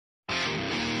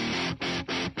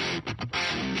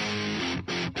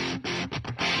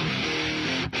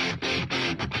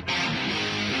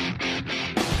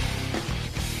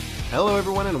Hello,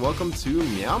 everyone, and welcome to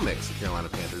Meow Mix, the Carolina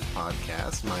Panthers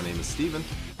podcast. My name is Steven.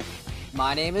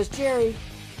 My name is Jerry.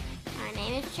 My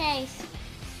name is Chase.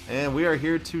 And we are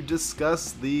here to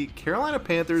discuss the Carolina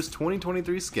Panthers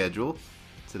 2023 schedule.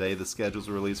 Today, the schedules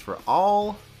are released for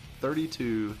all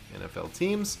 32 NFL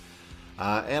teams.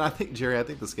 And I think, Jerry,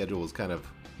 the schedule was kind of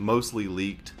mostly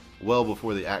leaked well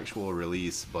before the actual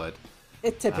release, but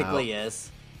It typically is.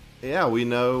 yeah, we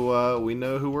know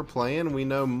who we're playing. We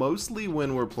know mostly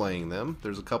when we're playing them.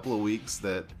 There's a couple of weeks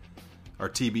that are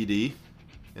TBD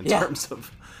in terms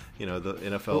of, the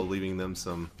NFL leaving them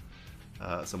some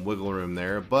wiggle room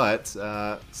there, but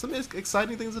some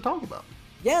exciting things to talk about.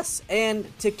 Yes,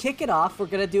 and to kick it off, we're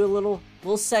going to do a little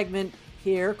segment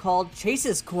here called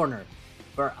Chase's Corner,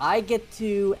 where I get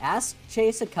to ask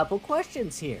Chase a couple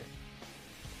questions here.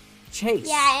 Chase.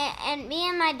 Yeah, and me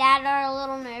and my dad are a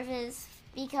little nervous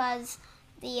because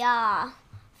because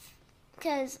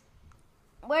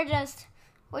we're just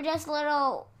a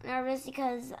little nervous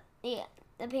because the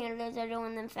Panthers are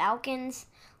doing the Falcons.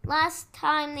 Last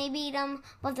time they beat them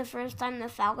was the first time the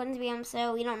Falcons beat them,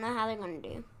 so we don't know how they're going to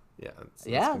do. Yeah, it's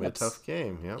going to be a tough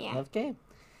game. Yep. Yeah. Tough game.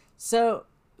 So,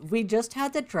 we just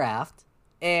had the draft,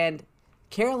 and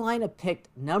Carolina picked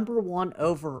number 1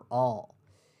 overall.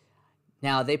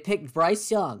 Now, they picked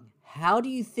Bryce Young. How do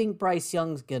you think Bryce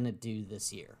Young's going to do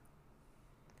this year?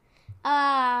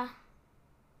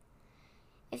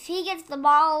 If he gets the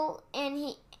ball and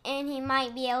he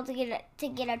might be able to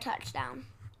get a touchdown.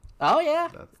 Oh, yeah.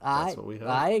 That's what we hope.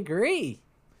 I agree.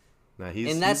 Now,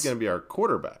 he's going to be our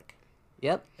quarterback.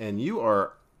 Yep. And you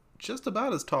are just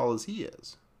about as tall as he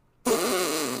is.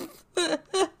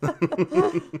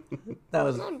 That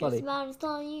was I'm funny. just about as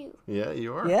tall as you. Yeah,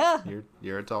 you are. Yeah.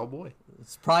 You're a tall boy.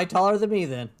 It's probably taller than me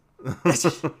then.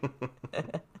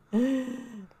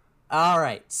 All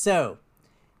right. So,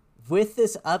 with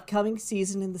this upcoming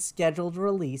season and the scheduled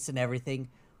release and everything,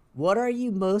 what are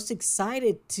you most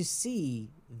excited to see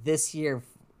this year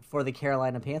for the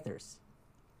Carolina Panthers?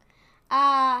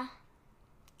 I'm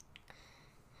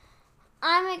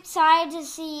excited to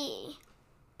see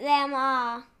them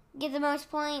get the most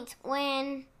points,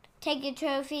 take a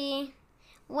trophy,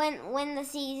 win the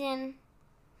season.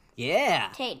 Yeah.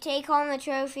 Take home the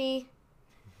trophy.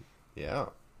 Yeah.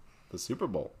 The Super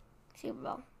Bowl. Super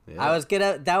Bowl. Yeah.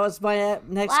 That was my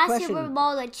next Last question. Super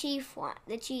Bowl, the Chiefs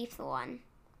won.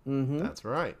 Mm-hmm. That's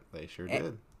right. They sure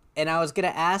did. And I was going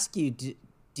to ask you, do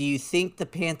you think the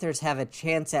Panthers have a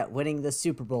chance at winning the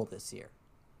Super Bowl this year?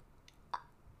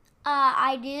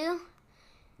 I do.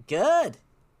 Good.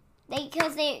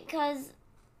 Because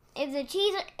if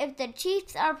the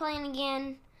Chiefs are playing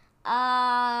again,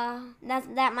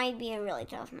 that might be a really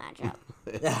tough matchup.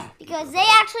 Because they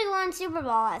actually won Super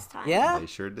Bowl last time. Yeah. They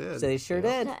sure did. They sure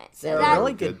did. So They're that- a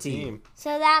really good team.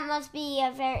 So that must be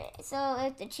so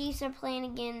if the Chiefs are playing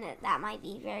again, that might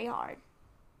be very hard.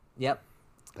 Yep.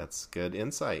 That's good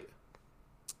insight.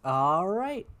 All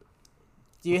right.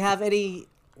 Do you have any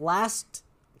last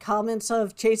comments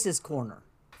of Chase's Corner?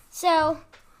 So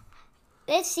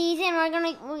this season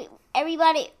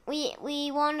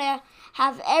we want to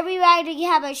have everybody to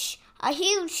have a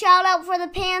huge shout out for the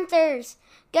Panthers.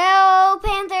 Go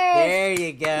Panthers! There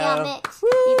you go. Yeah, mix.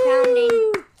 Keep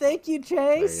pounding. Thank you,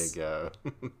 Chase. There you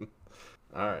go.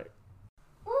 All right.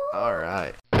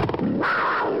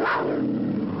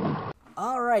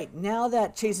 All right, now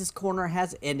that Chase's Corner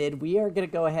has ended, we are going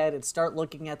to go ahead and start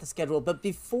looking at the schedule. But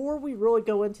before we really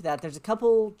go into that, there's a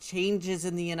couple changes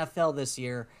in the NFL this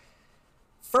year.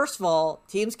 First of all,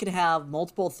 teams can have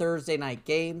multiple Thursday night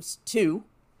games, 2.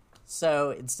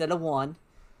 So instead of 1.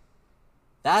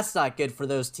 That's not good for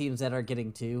those teams that are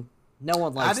getting 2. No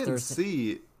one likes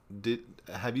Thursday.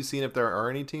 Have you seen if there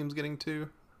are any teams getting 2?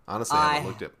 Honestly, I haven't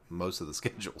looked at most of the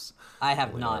schedules. I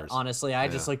have not, honestly. I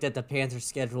just looked at the Panthers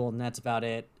schedule, and that's about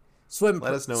it.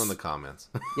 Let us know in the comments.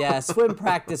 Yeah, swim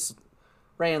practice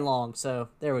ran long, so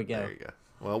there we go. There you go.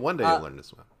 Well, one day you'll learn to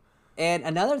swim. And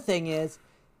another thing is,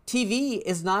 TV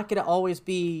is not going to always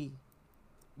be,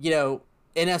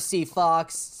 NFC,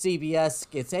 Fox, CBS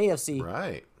gets AFC.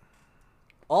 Right.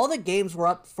 All the games were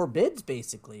up for bids,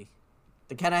 basically.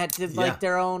 They kind of did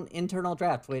their own internal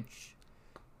draft, which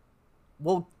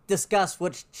we'll discuss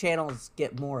which channels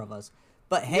get more of us.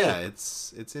 But hey, yeah,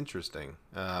 it's interesting.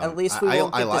 At least we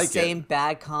won't get the same it.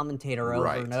 bad commentator over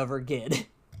and over again.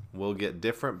 We'll get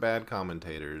different bad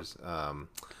commentators.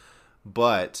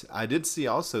 But I did see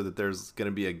also that there's going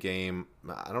to be a game.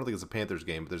 I don't think it's a Panthers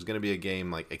game, but there's going to be a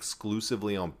game like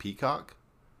exclusively on Peacock.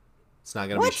 It's not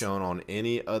going to be shown on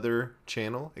any other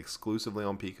channel, exclusively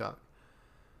on Peacock.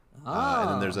 And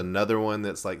then there's another one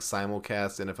that's like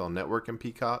simulcast NFL Network and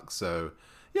Peacock. So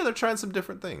Yeah, they're trying some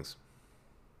different things.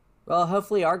 Well,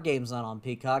 hopefully our game's not on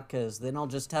Peacock, because then I'll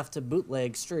just have to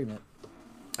bootleg stream it.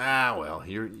 Ah, well,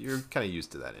 you're kind of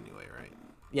used to that anyway, right?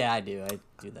 Yeah, I do. I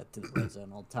do that to the Red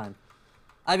Zone all the time.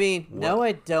 I mean, no,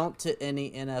 I don't to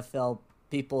any NFL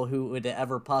people who would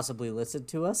ever possibly listen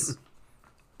to us.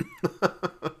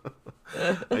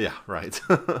 Yeah, right.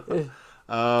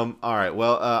 All right.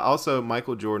 Well, also,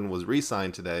 Michael Jordan was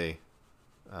re-signed today.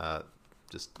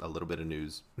 Just a little bit of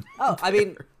news. Oh, I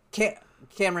mean,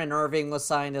 Cameron Irving was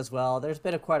signed as well. There's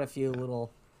been quite a few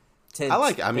little tidbits. I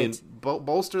like it. I mean,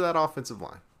 bolster that offensive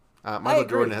line. Michael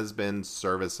Jordan has been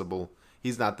serviceable.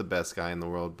 He's not the best guy in the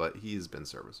world, but he's been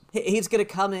serviceable. He's going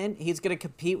to come in. He's going to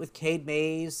compete with Cade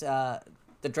Mays, the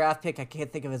draft pick. I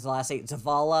can't think of his last name.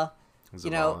 Zavala.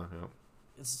 Yeah.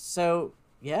 So,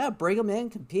 yeah, bring him in,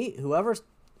 compete. Whoever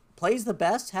plays the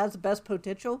best, has the best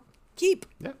potential, keep.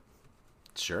 Yeah,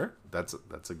 sure. That's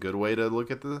a good way to look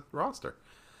at the roster.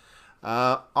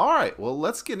 All right, well,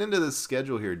 let's get into this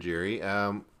schedule here, Jerry.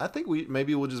 I think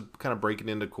we'll just kind of break it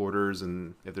into quarters,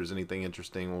 and if there's anything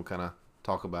interesting, we'll kind of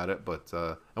talk about it. But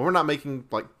and we're not making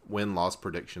like win-loss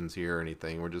predictions here or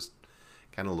anything. We're just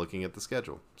kind of looking at the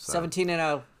schedule. So,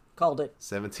 17-0, called it.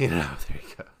 17-0. There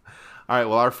you go. All right,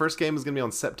 well, our first game is going to be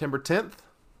on September 10th.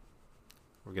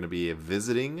 We're going to be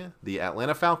visiting the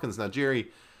Atlanta Falcons. Now,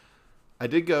 Jerry, I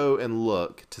did go and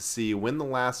look to see when the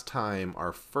last time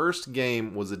our first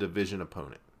game was a division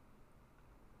opponent.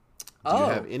 Do you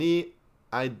have any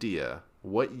idea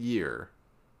what year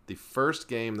the first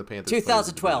game the Panthers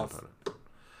 2012. played was a division opponent?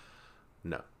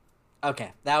 No.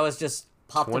 Okay, that was just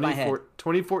popped in my head.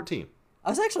 2014. I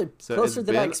was actually closer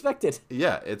than I expected.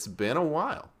 Yeah, it's been a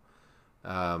while.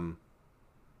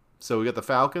 So we got the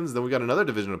Falcons, then we got another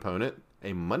division opponent,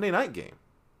 a Monday night game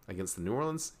against the New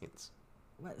Orleans Saints.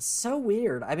 So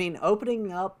weird. I mean,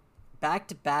 opening up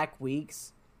back-to-back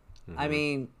weeks. Mm-hmm. I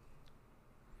mean,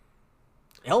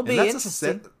 it'll be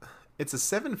interesting. It's a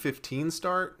 7:15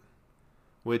 start,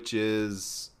 which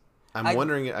is I'm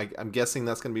wondering. I'm guessing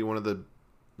that's going to be one of the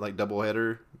like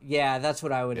doubleheader. Yeah, that's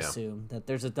what I would assume. That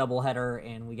there's a doubleheader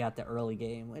and we got the early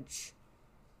game, which.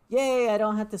 Yay, I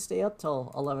don't have to stay up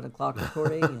till 11 o'clock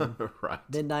recording and right.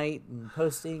 midnight and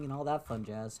posting and all that fun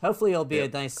jazz. Hopefully it'll be a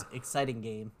nice, exciting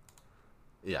game.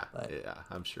 Yeah,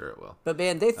 I'm sure it will. But,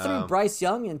 man, they threw Bryce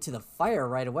Young into the fire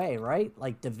right away, right?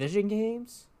 Like division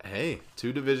games? Hey,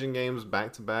 2 division games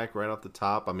back-to-back right off the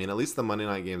top. I mean, at least the Monday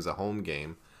night game is a home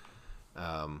game.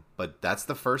 But that's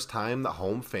the first time the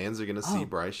home fans are going to see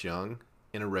Bryce Young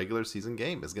in a regular season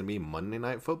game. It's going to be Monday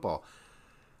Night Football.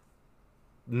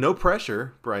 No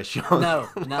pressure, Bryce Young. No.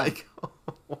 Like,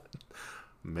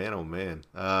 man, oh man.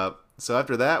 So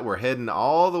after that, we're heading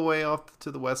all the way off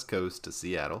to the West Coast to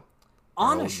Seattle.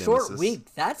 On a short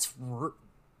week. That's rough.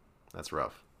 That's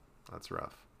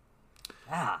rough.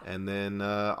 Ah. And then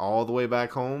all the way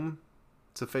back home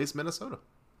to face Minnesota.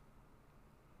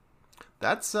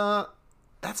 That's not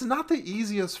the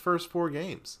easiest first 4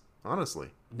 games, honestly.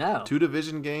 No. 2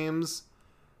 division games,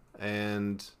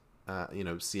 and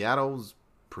Seattle's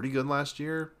pretty good last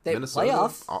year. Minnesota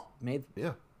playoff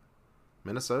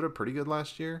Minnesota pretty good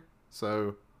last year.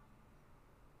 So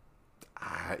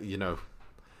I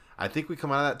think we come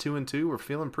out of that 2-2. We're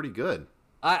feeling pretty good.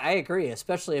 I agree,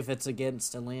 especially if it's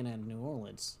against Atlanta and New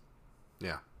Orleans.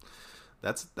 Yeah,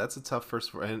 that's a tough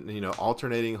first, and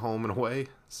alternating home and away.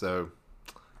 So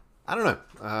I don't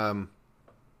know.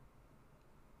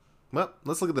 Well,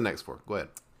 let's look at the next 4. Go ahead.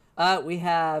 We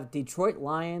have Detroit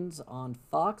Lions on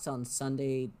Fox on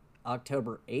Sunday,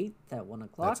 October 8th at 1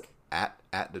 o'clock. That's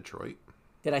at Detroit.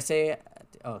 Did I say?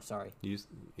 Oh, sorry.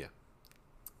 Yeah.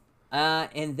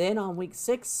 And then on week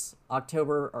 6,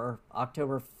 October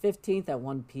 15th at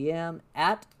 1 p.m.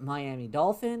 at Miami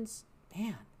Dolphins.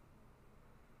 Man,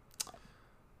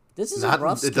 this is a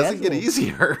rough schedule. It doesn't get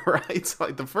easier, right? It's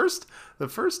like the first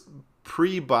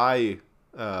pre-bye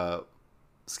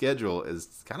schedule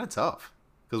is kind of tough.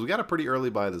 Because we got a pretty early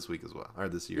bye this week as well, or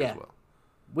this year as well.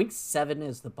 Week 7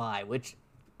 is the bye, which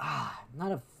I'm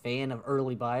not a fan of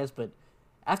early byes, but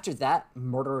after that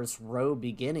murderous row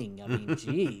beginning, I mean,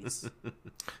 geez.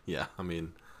 Yeah, I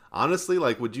mean, honestly,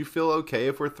 like, would you feel okay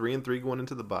if we're 3-3 going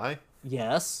into the bye?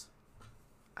 Yes.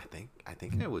 I think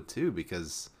I would too,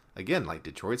 because again, like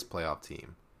Detroit's playoff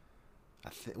team.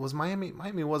 Was Miami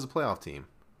was a playoff team.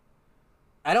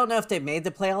 I don't know if they made the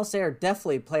playoffs. They are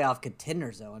definitely playoff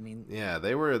contenders, though. I mean, yeah,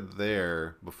 they were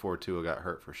there before Tua got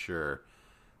hurt for sure.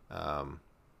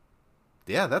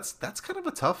 Yeah, that's kind of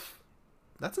a tough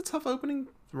opening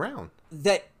round.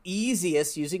 The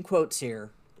easiest, using quotes here,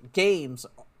 games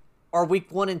are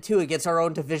week 1 and 2 against our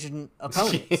own division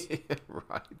opponents.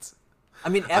 Right. I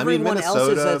mean, everyone else is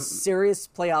Minnesota, a serious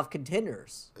playoff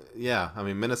contenders. Yeah, I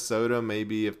mean Minnesota.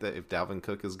 Maybe if Dalvin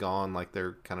Cook is gone, like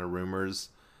they're kind of rumors,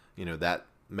 that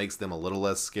makes them a little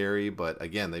less scary. But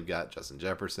again, they've got Justin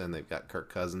Jefferson, they've got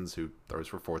Kirk Cousins, who throws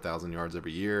for 4,000 yards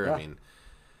every year. Yeah. I mean,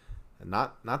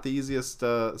 not the easiest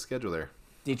schedule there.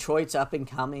 Detroit's up and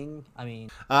coming. I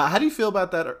mean, how do you feel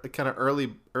about that kind of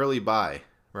early bye?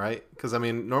 Right? Because I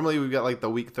mean, normally we've got like the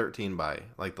week 13 bye,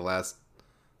 like the last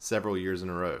several years in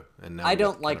a row, and now I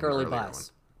don't like early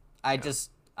buys.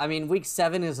 I mean, week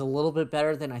 7 is a little bit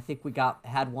better than I think we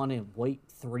had one in week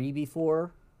 3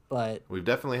 before, but we've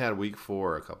definitely had week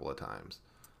 4 a couple of times.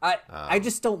 I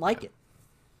just don't like it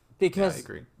because I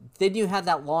agree. Then you have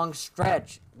that long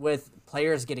stretch with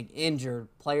players getting injured,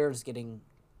 players getting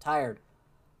tired.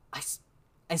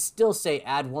 I still say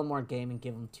add one more game and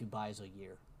give them 2 buys a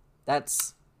year.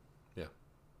 That's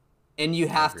and you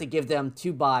have to give them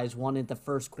 2 buys, one at the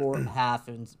first quarter half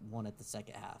and one at the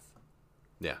second half.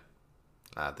 Yeah.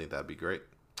 I think that'd be great.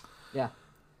 Yeah.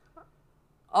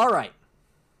 All right.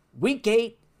 Week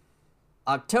 8,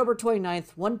 October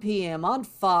 29th, 1 p.m. on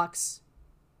Fox,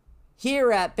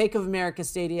 here at Bank of America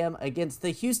Stadium against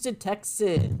the Houston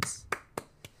Texans.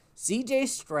 C.J.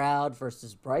 Stroud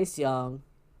versus Bryce Young.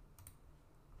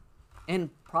 And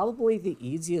probably the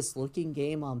easiest looking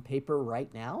game on paper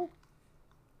right now.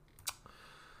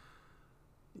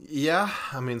 Yeah,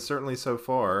 I mean, certainly so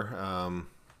far. I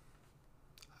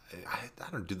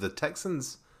don't. Do the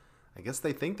Texans? I guess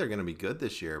they think they're going to be good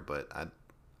this year, but I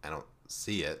don't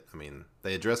see it. I mean,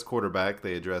 they addressed quarterback,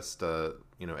 they addressed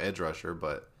edge rusher,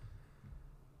 but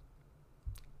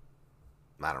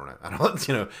I don't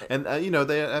know. And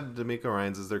they have D'Amico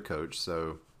Ryans as their coach,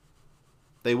 so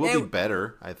they will be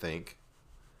better. I think.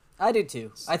 I do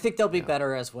too. I think they'll be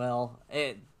better as well.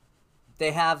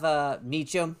 They have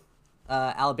Meacham.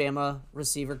 Alabama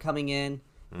receiver coming in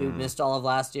who missed all of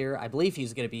last year. I believe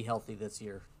he's going to be healthy this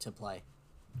year to play.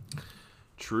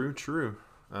 True.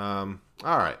 All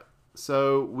right.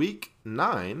 So week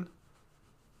 9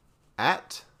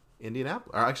 at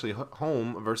Indianapolis, or actually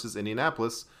home versus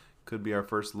Indianapolis, could be our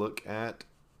first look at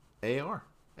AR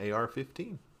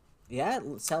 15. Yeah,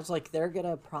 it sounds like they're going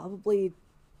to probably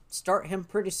start him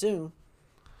pretty soon.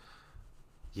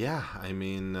 Yeah, I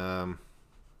mean,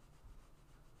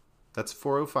 that's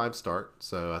 4:05 start,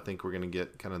 so I think we're going to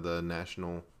get kind of the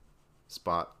national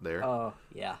spot there. Oh,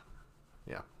 yeah.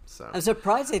 Yeah, so. I'm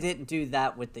surprised they didn't do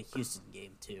that with the Houston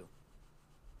game, too.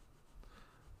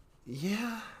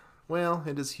 Yeah, well,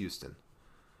 it is Houston.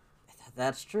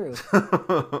 That's true.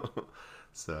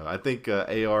 So I think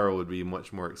AR would be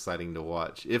much more exciting to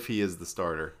watch if he is the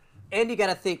starter. And you got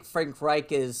to think Frank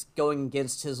Reich is going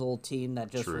against his old team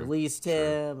that just released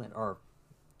him,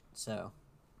 so.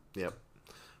 Yep,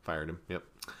 fired him. Yep.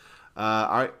 All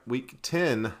right, week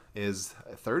 10 is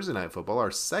Thursday Night Football,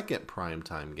 our second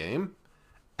primetime game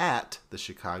at the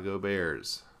Chicago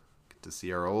Bears. Get to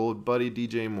see our old buddy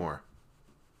DJ Moore.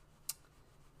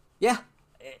 Yeah,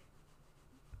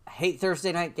 I hate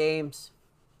Thursday night games.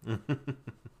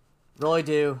 Really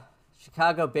do.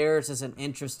 Chicago Bears is an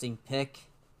interesting pick,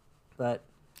 but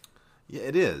yeah,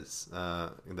 it is.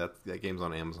 That game's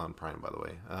on Amazon Prime, by the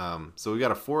way. So we got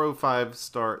a 4:05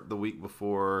 start the week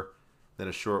before, then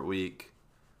a short week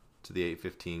to the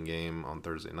 8:15 game on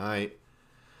Thursday night,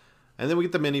 and then we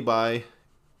get the mini bye,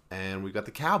 and we got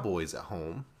the Cowboys at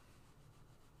home.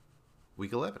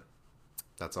 Week 11.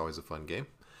 That's always a fun game.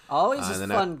 Always a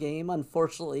fun game.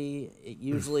 Unfortunately, it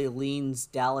usually leans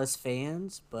Dallas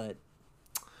fans, but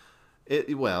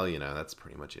that's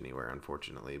pretty much anywhere,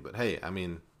 unfortunately. But hey, I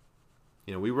mean,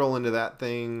 we roll into that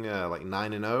thing like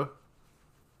 9-0.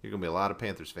 You're gonna be a lot of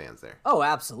Panthers fans there. Oh,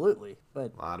 absolutely.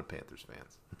 But a lot of Panthers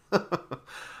fans.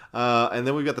 And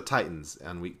then we've got the Titans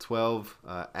on week 12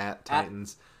 at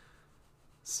Titans.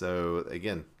 So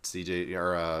again, CJ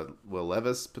or Will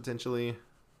Levis potentially.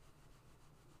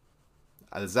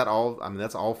 Is that all? I mean,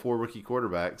 that's all 4 rookie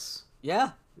quarterbacks.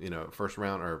 Yeah. First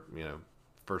round or,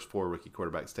 first 4 rookie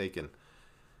quarterbacks taken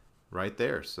right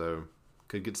there. So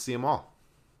could get to see them all.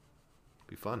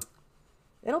 Be fun.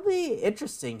 It'll be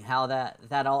interesting how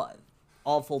that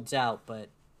all folds out, but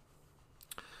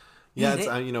yeah,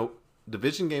 it's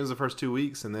division games the first 2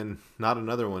 weeks and then not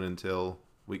another one until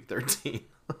week 13.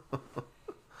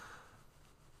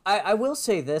 I will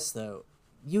say this though.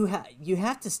 You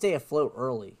have to stay afloat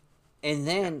early. And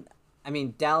then, I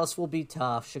mean, Dallas will be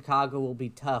tough. Chicago will be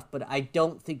tough. But I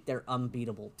don't think they're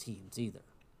unbeatable teams either.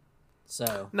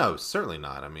 So no, certainly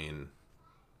not. I mean,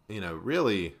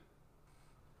 really,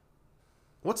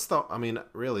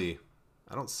 really,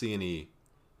 I don't see any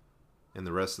in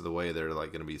the rest of the way that are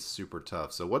like going to be super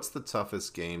tough. So what's the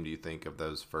toughest game, do you think, of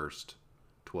those first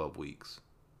 12 weeks?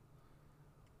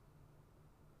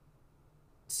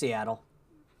 Seattle.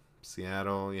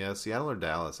 Seattle, yeah, Seattle or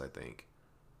Dallas, I think.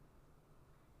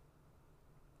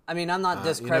 I mean, I'm not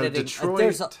discrediting.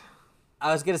 Detroit.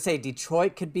 I was gonna say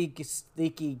Detroit could be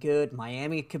sneaky good.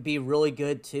 Miami could be really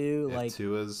good too. If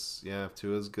Tua's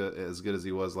good as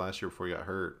he was last year before he got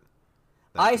hurt.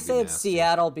 I said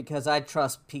Seattle because I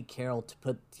trust Pete Carroll to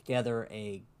put together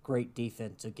a great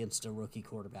defense against a rookie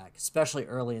quarterback, especially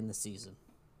early in the season.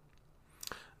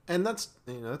 And that's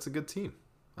a good team.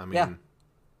 I mean,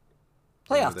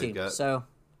 playoff team. So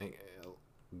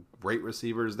great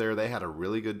receivers there. They had a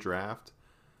really good draft.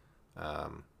 I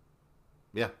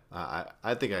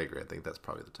think I agree. I think that's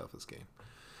probably the toughest game.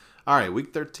 All right,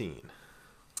 week 13.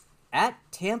 At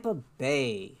Tampa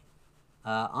Bay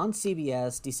on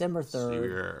CBS, December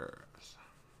 3rd.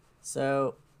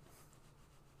 So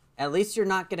at least you're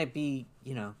not going to be,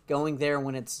 going there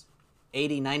when it's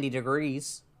 80, 90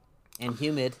 degrees and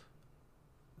humid.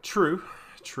 True.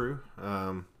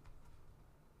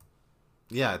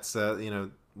 It's,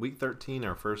 week 13,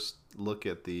 our first look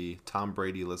at the Tom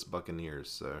Brady-less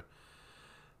Buccaneers. So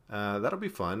that'll be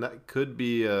fun. That could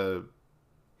be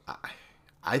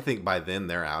I think by then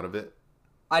they're out of it.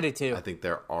 I do too. I think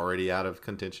they're already out of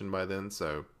contention by then.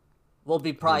 So we'll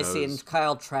be probably seeing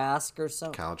Kyle Trask or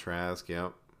something. Kyle Trask,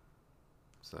 yep.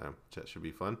 So that should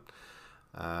be fun.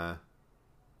 All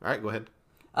right, go ahead.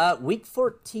 Week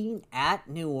 14 at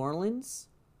New Orleans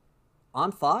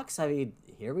on Fox. I mean,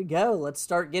 here we go. Let's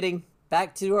start getting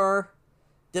back to our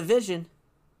division.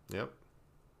 Yep.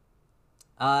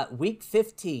 Week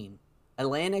 15,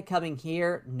 Atlanta coming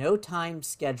here. No time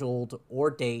scheduled or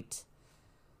date.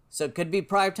 So it could be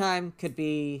prime time, could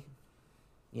be,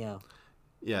 Yeah,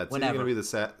 it's whenever. either going to be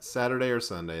the Saturday or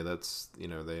Sunday. That's,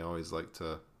 they always like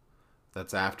to...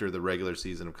 That's after the regular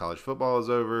season of college football is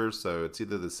over, so it's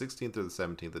either the 16th or the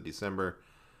 17th of December.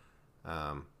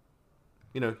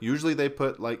 Usually they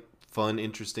put, fun,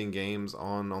 interesting games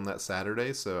on that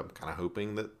Saturday, so I'm kind of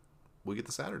hoping that we get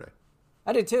the Saturday.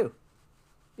 I do too.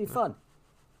 Be fun.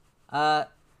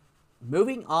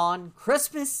 Moving on,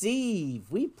 Christmas Eve,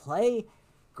 we play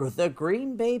the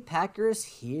Green Bay Packers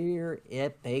here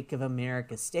at Bank of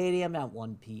America Stadium at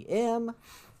 1 p.m.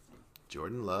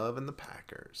 Jordan Love and the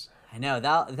Packers. I know,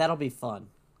 that'll be fun.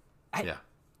 Again,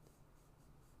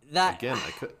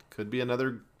 could be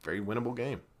another very winnable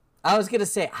game. I was going to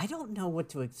say, I don't know what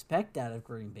to expect out of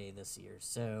Green Bay this year,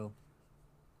 so...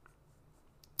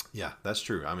 Yeah, that's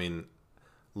true. I mean,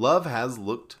 Love has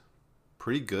looked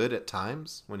pretty good at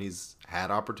times when he's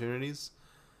had opportunities,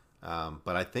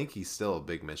 but I think he's still a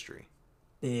big mystery.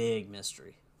 Big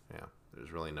mystery. Yeah,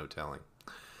 there's really no telling.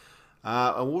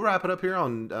 And we'll wrap it up here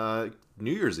on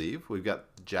New Year's Eve. We've got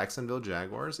Jacksonville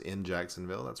Jaguars in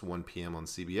Jacksonville. That's 1 p.m. on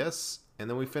CBS. And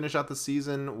then we finish out the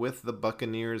season with the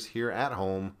Buccaneers here at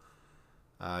home.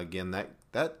 Again,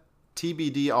 that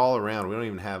TBD all around. We don't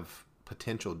even have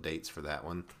potential dates for that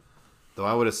one. Though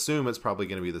I would assume it's probably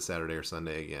going to be the Saturday or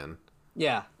Sunday again.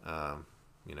 Yeah.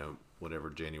 Whatever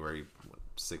January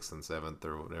 6th and 7th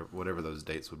or whatever those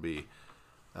dates would be.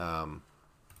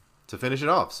 To finish it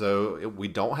off. So we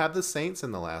don't have the Saints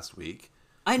in the last week.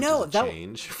 I know. That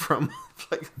change from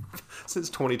since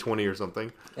 2020 or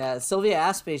something. Yeah, Sylvia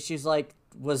asked me. She's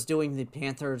was doing the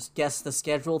Panthers guess the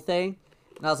schedule thing.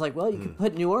 And I was like, well, you could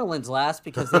put New Orleans last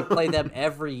because they play them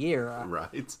every year.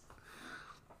 Right.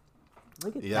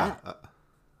 Look at that.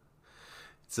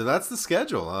 So that's the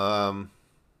schedule. I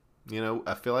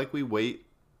feel like we wait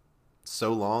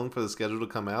so long for the schedule to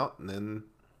come out, and then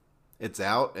it's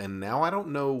out, and now I don't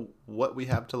know what we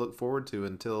have to look forward to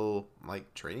until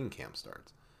training camp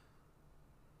starts.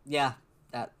 Yeah,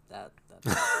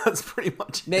 that's pretty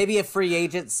much it. Maybe a free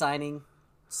agent signing.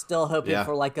 Still hoping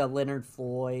for a Leonard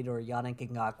Floyd or Yannick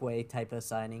Ngakoue type of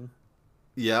signing.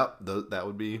 Yeah, that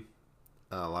would be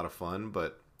a lot of fun,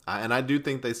 but I do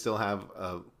think they still have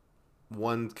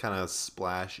one kind of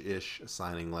splash-ish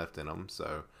signing left in them,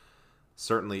 so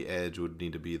certainly edge would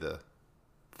need to be the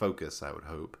focus, I would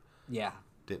hope. Yeah.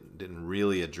 Didn't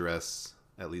really address,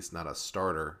 at least not a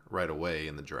starter, right away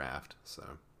in the draft.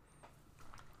 So,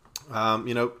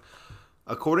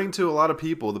 according to a lot of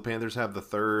people, the Panthers have the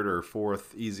third or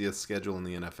fourth easiest schedule in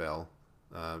the NFL.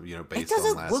 Based on last year's. It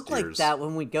doesn't look like that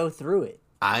when we go through it.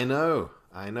 I know.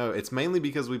 It's mainly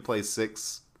because we play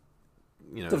 6,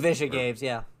 division games.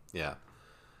 Yeah. Yeah,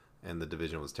 and the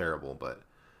division was terrible. But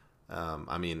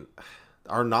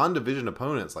our non-division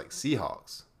opponents like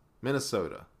Seahawks,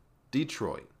 Minnesota,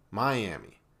 Detroit,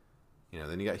 Miami.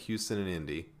 Then you got Houston and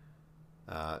Indy,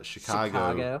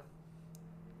 Chicago,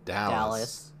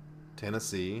 Dallas,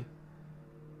 Tennessee,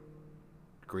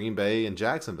 Green Bay and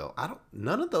Jacksonville.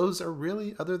 None of those are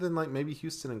really, other than like maybe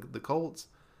Houston and the Colts.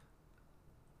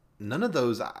 None of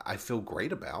those I feel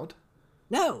great about.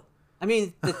 No, I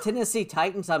mean the Tennessee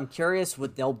Titans. I'm curious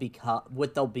what they'll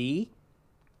be,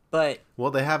 but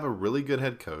well, they have a really good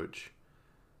head coach.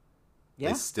 Yeah.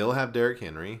 They still have Derrick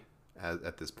Henry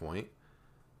at this point.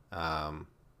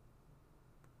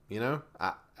 You know,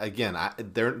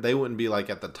 they wouldn't be like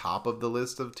at the top of the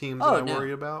list of teams that I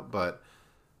worry about, but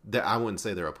I wouldn't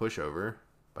say they're a pushover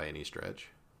by any stretch.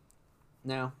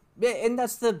 No, and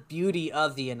that's the beauty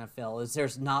of the NFL is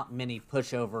there's not many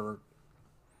pushover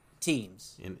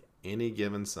teams in any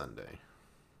given Sunday.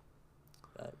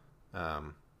 But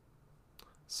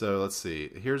so let's see.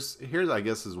 Here's I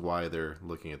guess is why they're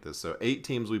looking at this. So 8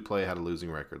 teams we play had a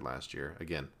losing record last year.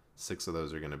 Again, 6 of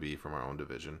those are going to be from our own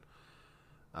division.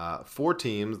 4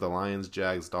 teams, the Lions,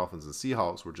 Jags, Dolphins, and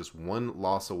Seahawks, were just 1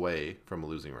 loss away from a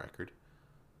losing record.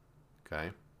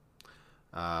 Okay.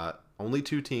 Only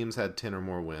 2 teams had 10 or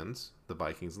more wins, the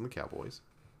Vikings and the Cowboys.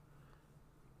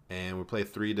 And we play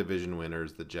 3 division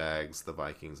winners, the Jags, the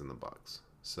Vikings, and the Bucks.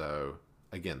 So,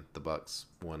 again, the Bucks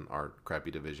won our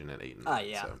crappy division at 8-9.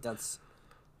 Yeah, so.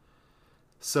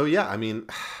 So, yeah, I mean,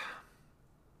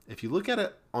 if you look at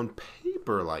it on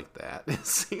paper like that, it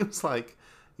seems like,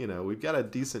 you know, we've got a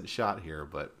decent shot here,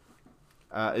 but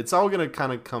it's all going to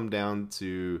kind of come down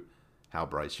to how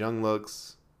Bryce Young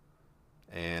looks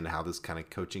and how this kind of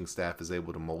coaching staff is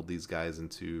able to mold these guys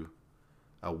into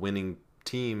a winning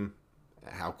team,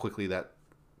 how quickly that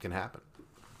can happen.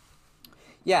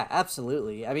 Yeah,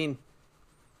 absolutely. I mean,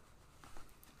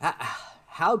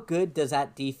 how good does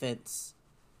that defense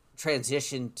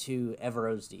transition to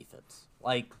Evero's defense?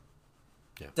 Like,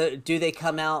 do they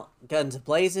come out guns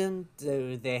blazing?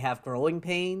 Do they have growing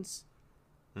pains?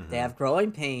 Mm-hmm. They have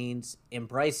growing pains, and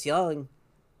Bryce Young,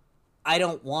 I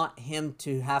don't want him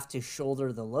to have to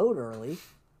shoulder the load early.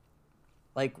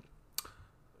 Like,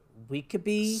 we could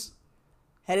be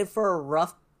headed for a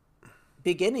rough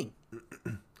beginning.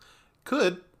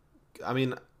 Could. I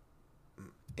mean,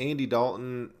 Andy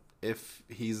Dalton, if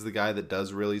he's the guy that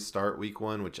does really start week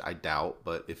 1, which I doubt,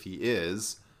 but if he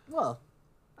is, well,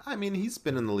 I mean, he's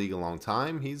been in the league a long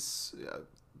time. He's a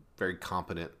very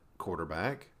competent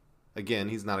quarterback. Again,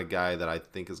 he's not a guy that I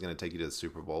think is going to take you to the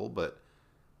Super Bowl, but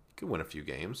he could win a few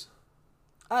games.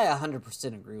 I 100%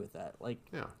 agree with that. Like,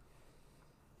 yeah,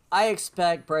 I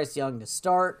expect Bryce Young to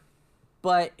start,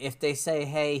 but if they say,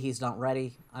 hey, he's not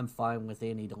ready, I'm fine with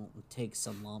Andy Dalton take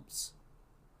some lumps.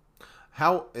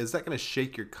 How is that going to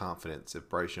shake your confidence if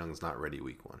Bryce Young's not ready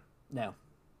week 1? No,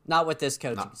 not with this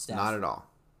coaching staff. Not at all.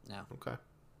 No. Okay.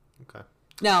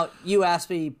 Now, you ask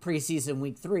me preseason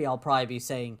week 3, I'll probably be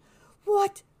saying,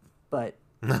 what? But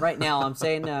right now I'm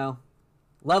saying no.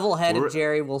 Level-headed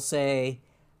Jerry will say,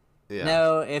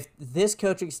 no, if this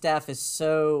coaching staff is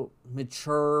so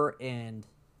mature and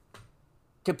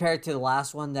compared to the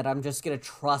last one that I'm just going to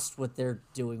trust what they're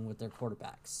doing with their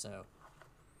quarterbacks. So,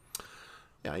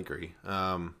 yeah, I agree.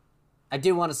 I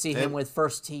do want to see him with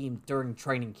first team during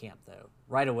training camp, though,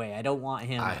 right away. I don't want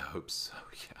him. I hope so,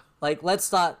 yeah. Like,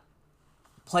 let's not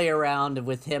play around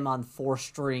with him on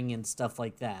 4-string and stuff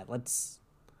like that.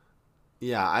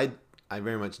 Yeah, I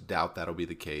very much doubt that'll be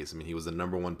the case. I mean, he was the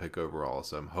number 1 pick overall,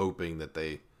 so I'm hoping that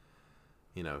they,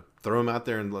 you know, throw him out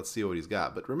there and let's see what he's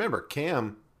got. But remember,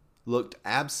 Cam looked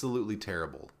absolutely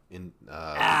terrible in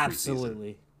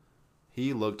absolutely. Preseason.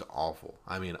 He looked awful.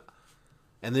 I mean,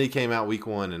 and then he came out week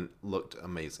 1 and looked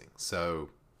amazing. So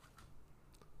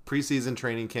preseason,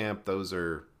 training camp, those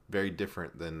are very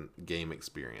different than game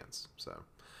experience. So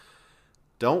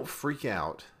don't freak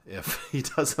out if he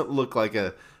doesn't look like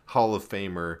a Hall of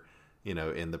Famer, you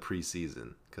know, in the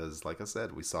preseason. Because, like I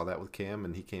said, we saw that with Cam,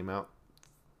 and he came out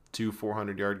 2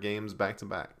 400-yard games back to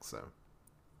back. So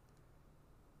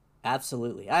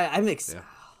absolutely, I'm excited. Yeah.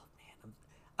 Oh, man,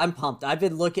 I'm pumped. I've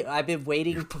been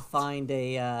waiting to find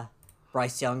a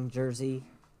Bryce Young jersey.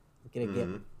 I'm gonna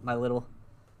get my little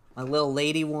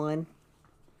lady one.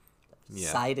 Yeah.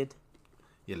 Excited.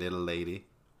 You little lady.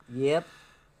 Yep.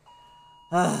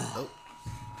 Oh.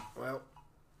 Well.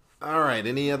 All right.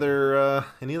 Any other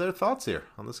thoughts here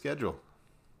on the schedule?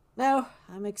 No,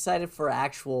 I'm excited for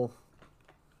actual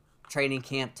training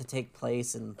camp to take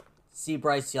place and see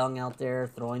Bryce Young out there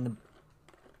throwing the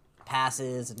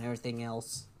passes and everything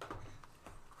else.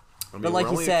 I mean, but like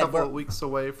we're only you said, a couple of weeks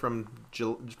away from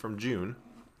June.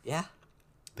 Yeah.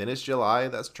 Then it's July.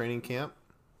 That's training camp.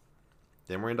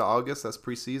 Then we're into August. That's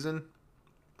preseason.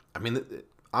 I mean,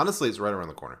 honestly, it's right around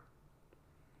the corner.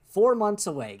 4 months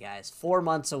away, guys. 4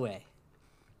 months away.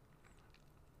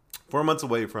 4 months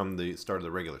away from the start of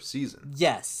the regular season.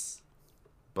 Yes.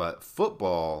 But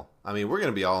football, I mean, we're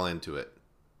going to be all into it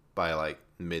by like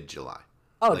mid-July.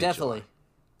 Oh, definitely. July.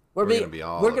 We're going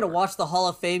to over. watch the Hall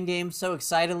of Fame game so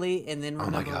excitedly and then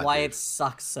remember why dude. it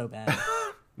sucks so bad.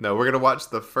 No, we're going to watch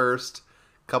the first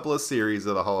couple of series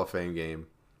of the Hall of Fame game,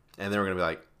 and then we're going to be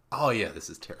like, oh, yeah, this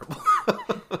is terrible.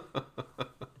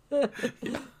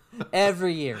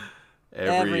 Every year.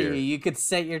 Every year. You could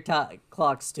set your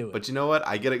clocks to it. But you know what?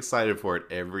 I get excited for it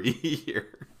every year.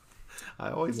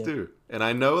 I always do. And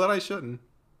I know that I shouldn't,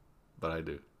 but I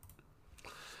do.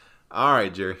 All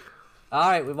right, Jerry. All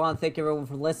right, we want to thank everyone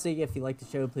for listening. If you like the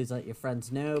show, please let your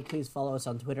friends know. Please follow us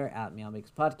on Twitter at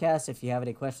MeowMixPodcast. If you have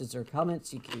any questions or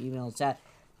comments, you can email us at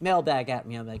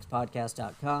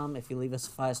mailbag@meowmixpodcast.com. If you leave us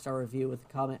a 5-star review with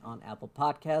a comment on Apple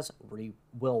Podcasts, we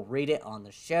will read it on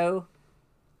the show.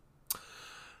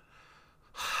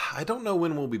 I don't know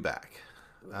when we'll be back.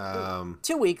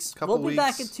 2 weeks. Couple We'll be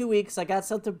back in weeks. 2 weeks. I got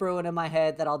something brewing in my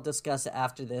head that I'll discuss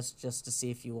after this just to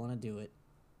see if you want to do it.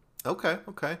 Okay.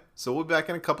 So we'll be back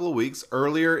in a couple of weeks.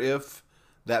 Earlier if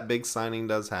that big signing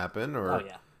does happen, or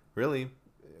really,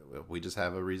 if we just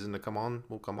have a reason to come on,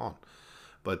 we'll come on.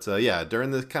 But during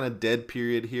this kind of dead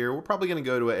period here, we're probably going to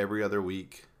go to an every other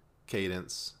week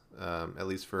cadence, at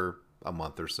least for a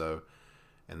month or so.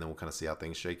 And then we'll kind of see how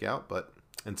things shake out. But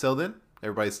until then,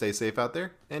 everybody stay safe out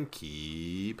there and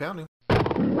keep pounding.